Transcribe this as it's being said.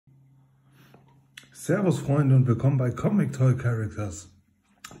Servus Freunde und willkommen bei Comic Toy Characters.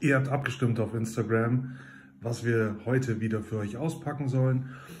 Ihr habt abgestimmt auf Instagram, was wir heute wieder für euch auspacken sollen.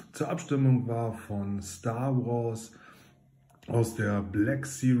 Zur Abstimmung war von Star Wars aus der Black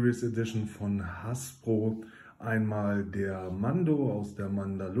Series Edition von Hasbro einmal der Mando aus der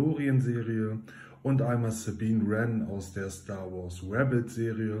Mandalorian Serie und einmal Sabine Wren aus der Star Wars Rebels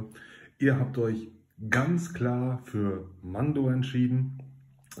Serie. Ihr habt euch ganz klar für Mando entschieden.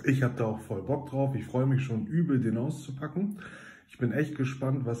 Ich habe da auch voll Bock drauf. Ich freue mich schon übel, den auszupacken. Ich bin echt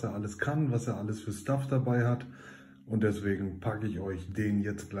gespannt, was er alles kann, was er alles für Stuff dabei hat. Und deswegen packe ich euch den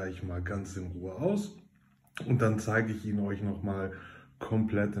jetzt gleich mal ganz in Ruhe aus. Und dann zeige ich ihn euch nochmal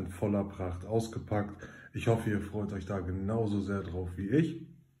komplett in voller Pracht ausgepackt. Ich hoffe, ihr freut euch da genauso sehr drauf wie ich.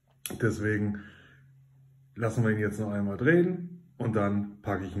 Deswegen lassen wir ihn jetzt noch einmal drehen und dann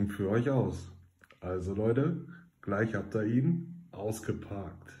packe ich ihn für euch aus. Also Leute, gleich habt ihr ihn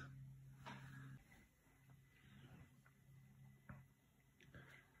ausgepackt.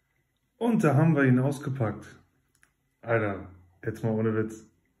 Und da haben wir ihn ausgepackt. Alter, jetzt mal ohne Witz,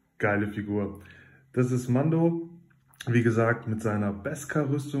 geile Figur. Das ist Mando, wie gesagt, mit seiner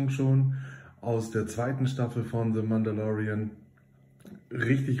Beskar-Rüstung schon aus der zweiten Staffel von The Mandalorian.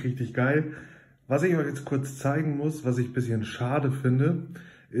 Richtig, richtig geil. Was ich euch jetzt kurz zeigen muss, was ich ein bisschen schade finde,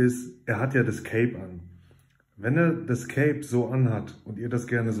 ist, er hat ja das Cape an. Wenn er das Cape so anhat und ihr das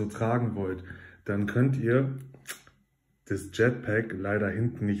gerne so tragen wollt, dann könnt ihr das Jetpack leider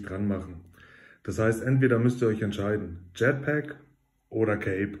hinten nicht dran machen. Das heißt, entweder müsst ihr euch entscheiden, Jetpack oder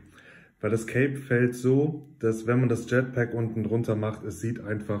Cape. Weil das Cape fällt so, dass wenn man das Jetpack unten drunter macht, es sieht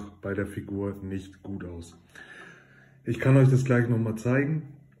einfach bei der Figur nicht gut aus. Ich kann euch das gleich nochmal zeigen,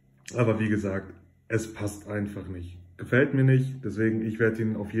 aber wie gesagt, es passt einfach nicht. Gefällt mir nicht, deswegen ich werde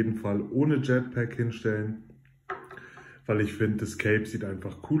ihn auf jeden Fall ohne Jetpack hinstellen. Weil ich finde, das Cape sieht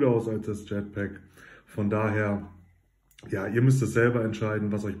einfach cooler aus als das Jetpack. Von daher, ja, ihr müsst es selber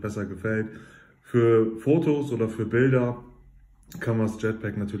entscheiden, was euch besser gefällt. Für Fotos oder für Bilder kann man das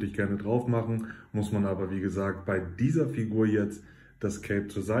Jetpack natürlich gerne drauf machen. Muss man aber, wie gesagt, bei dieser Figur jetzt das Cape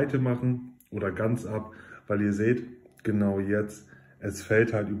zur Seite machen oder ganz ab. Weil ihr seht, genau jetzt, es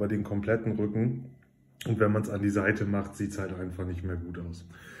fällt halt über den kompletten Rücken. Und wenn man es an die Seite macht, sieht es halt einfach nicht mehr gut aus.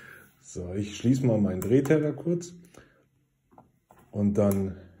 So, ich schließe mal meinen Drehteller kurz. Und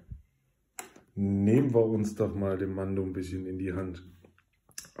dann nehmen wir uns doch mal den Mando ein bisschen in die Hand.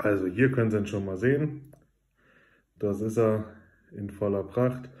 Also hier könnt ihr ihn schon mal sehen. Das ist er in voller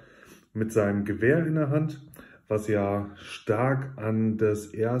Pracht mit seinem Gewehr in der Hand, was ja stark an das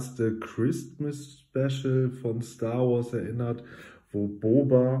erste Christmas Special von Star Wars erinnert, wo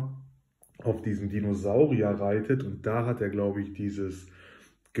Boba auf diesem Dinosaurier reitet und da hat er, glaube ich, dieses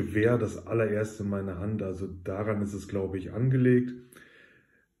Gewehr das allererste in meiner Hand, also daran ist es, glaube ich, angelegt.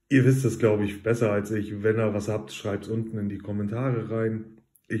 Ihr wisst es, glaube ich, besser als ich. Wenn ihr was habt, schreibt es unten in die Kommentare rein.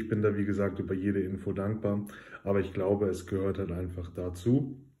 Ich bin da, wie gesagt, über jede Info dankbar, aber ich glaube, es gehört halt einfach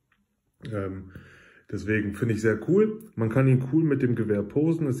dazu. Deswegen finde ich sehr cool. Man kann ihn cool mit dem Gewehr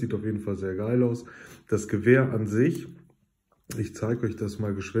posen, es sieht auf jeden Fall sehr geil aus. Das Gewehr an sich, ich zeige euch das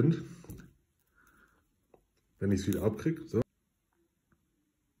mal geschwind, wenn ich es wieder abkriege. So.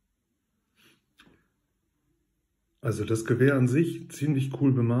 Also das Gewehr an sich, ziemlich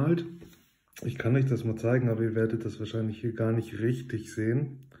cool bemalt. Ich kann euch das mal zeigen, aber ihr werdet das wahrscheinlich hier gar nicht richtig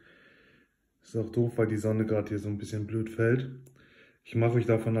sehen. Ist auch doof, weil die Sonne gerade hier so ein bisschen blöd fällt. Ich mache euch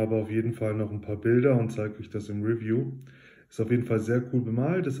davon aber auf jeden Fall noch ein paar Bilder und zeige euch das im Review. Ist auf jeden Fall sehr cool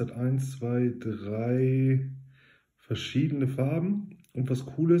bemalt. Es hat 1, 2, 3 verschiedene Farben. Und was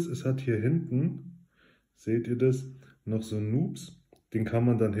cool ist, es hat hier hinten, seht ihr das, noch so Noobs. Den kann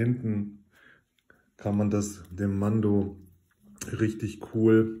man dann hinten dem Mando richtig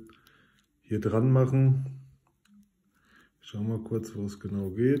cool hier dran machen. Ich schau mal kurz, wo es genau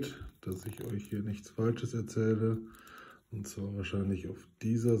geht, dass ich euch hier nichts Falsches erzähle. Und zwar wahrscheinlich auf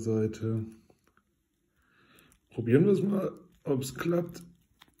dieser Seite. Probieren wir es mal, ob es klappt.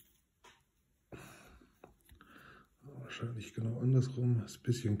 Wahrscheinlich genau andersrum. Ist ein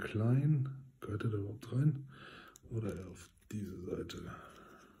bisschen klein. Gehört er da überhaupt rein? Oder eher auf diese Seite?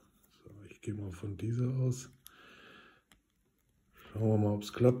 Ich gehe mal von dieser aus. Schauen wir mal, ob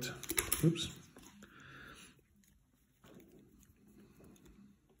es klappt. Ups.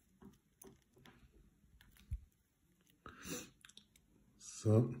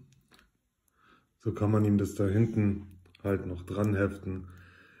 So. So kann man ihm das da hinten halt noch dran heften.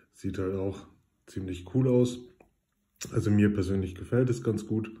 Sieht halt auch ziemlich cool aus. Also mir persönlich gefällt es ganz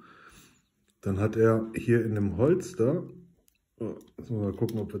gut. Dann hat er hier in dem Holster, jetzt mal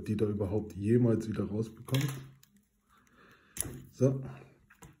gucken, ob wir die da überhaupt jemals wieder rausbekommen. So,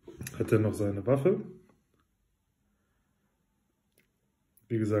 hat er noch seine Waffe.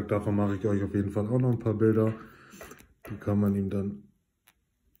 Wie gesagt, davon mache ich euch auf jeden Fall auch noch ein paar Bilder. Die kann man ihm dann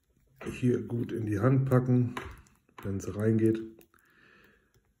hier gut in die Hand packen, wenn es reingeht.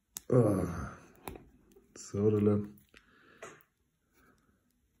 So.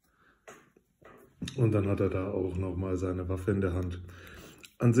 Und dann hat er da auch nochmal seine Waffe in der Hand.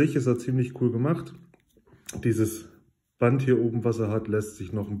 An sich ist er ziemlich cool gemacht. Dieses Band hier oben, was er hat, lässt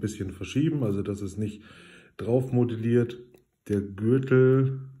sich noch ein bisschen verschieben. Also das ist nicht drauf modelliert. Der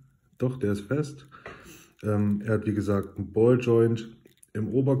Gürtel, doch, der ist fest. Er hat wie gesagt einen Balljoint im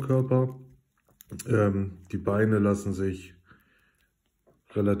Oberkörper. Die Beine lassen sich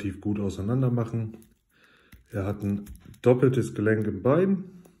relativ gut auseinander machen. Er hat ein doppeltes Gelenk im Bein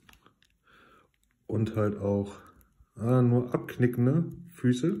und halt auch nur abknickende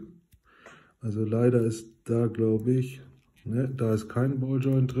Füße. Also leider ist da, glaube ich, da ist kein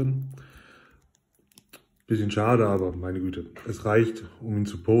Balljoint drin. Bisschen schade, aber meine Güte, es reicht, um ihn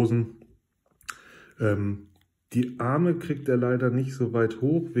zu posen. Die Arme kriegt er leider nicht so weit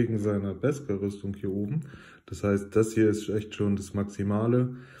hoch wegen seiner Beskar-Rüstung hier oben. Das heißt, das hier ist echt schon das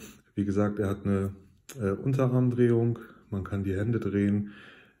Maximale. Wie gesagt, er hat eine Unterarmdrehung, man kann die Hände drehen,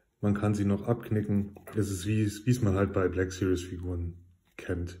 man kann sie noch abknicken. Es ist wie es man halt bei Black Series Figuren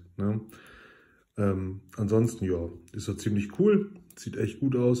kennt. Ne? Ansonsten, ja, ist er ziemlich cool, sieht echt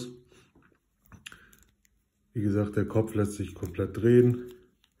gut aus. Wie gesagt, der Kopf lässt sich komplett drehen.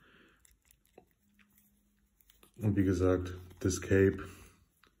 Und wie gesagt, das Cape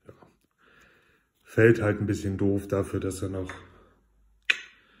fällt halt ein bisschen doof dafür, dass er noch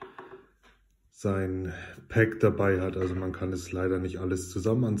sein Pack dabei hat. Also man kann es leider nicht alles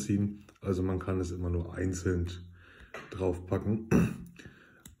zusammen anziehen. Also man kann es immer nur einzeln draufpacken.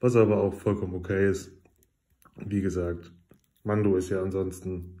 Was aber auch vollkommen okay ist. Wie gesagt, Mando ist ja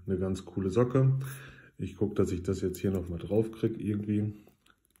ansonsten eine ganz coole Socke. Ich gucke, dass ich das jetzt hier nochmal drauf kriege irgendwie.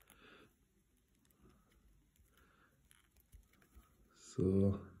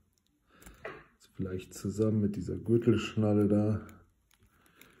 So, jetzt vielleicht zusammen mit dieser Gürtelschnalle da.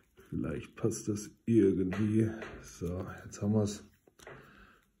 Vielleicht passt das irgendwie. So, jetzt haben wir es.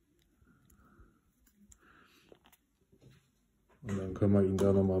 Und dann können wir ihn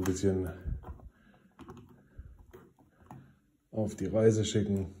da nochmal ein bisschen auf die Reise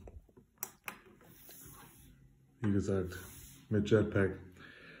schicken. Wie gesagt, mit Jetpack.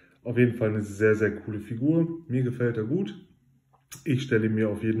 Auf jeden Fall eine sehr, sehr coole Figur. Mir gefällt er gut. Ich stelle ihn mir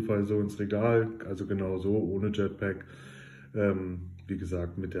auf jeden Fall so ins Regal, also genau so, ohne Jetpack. Wie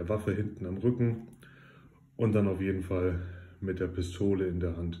gesagt, mit der Waffe hinten am Rücken und dann auf jeden Fall mit der Pistole in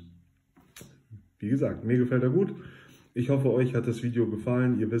der Hand. Wie gesagt, mir gefällt er gut. Ich hoffe, euch hat das Video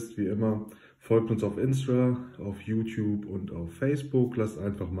gefallen. Ihr wisst wie immer, folgt uns auf Insta, auf YouTube und auf Facebook. Lasst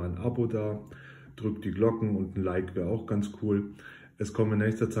einfach mal ein Abo da, drückt die Glocken und ein Like wäre auch ganz cool. Es kommen in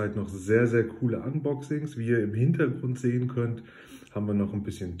nächster Zeit noch sehr, sehr coole Unboxings. Wie ihr im Hintergrund sehen könnt, haben wir noch ein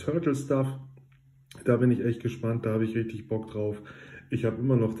bisschen Turtle-Stuff. Da bin ich echt gespannt, da habe ich richtig Bock drauf. Ich habe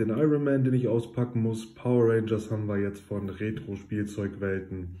immer noch den Iron Man, den ich auspacken muss. Power Rangers haben wir jetzt von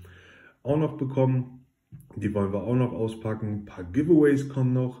Retro-Spielzeugwelten auch noch bekommen. Die wollen wir auch noch auspacken. Ein paar Giveaways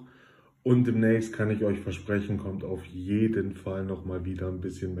kommen noch. Und demnächst kann ich euch versprechen, kommt auf jeden Fall noch mal wieder ein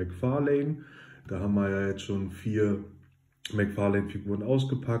bisschen McFarlane. Da haben wir ja jetzt schon 4 McFarlane-Figuren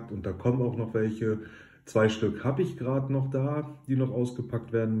ausgepackt und da kommen auch noch welche. 2 Stück habe ich gerade noch da, die noch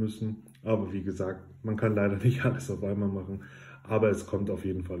ausgepackt werden müssen. Aber wie gesagt, man kann leider nicht alles auf einmal machen. Aber es kommt auf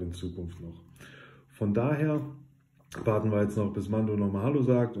jeden Fall in Zukunft noch. Von daher warten wir jetzt noch, bis Mando nochmal Hallo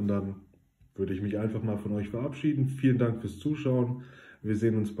sagt und dann würde ich mich einfach mal von euch verabschieden. Vielen Dank fürs Zuschauen. Wir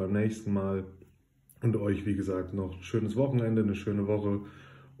sehen uns beim nächsten Mal und euch, wie gesagt, noch ein schönes Wochenende, eine schöne Woche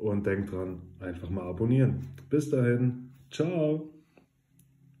und denkt dran, einfach mal abonnieren. Bis dahin, ciao!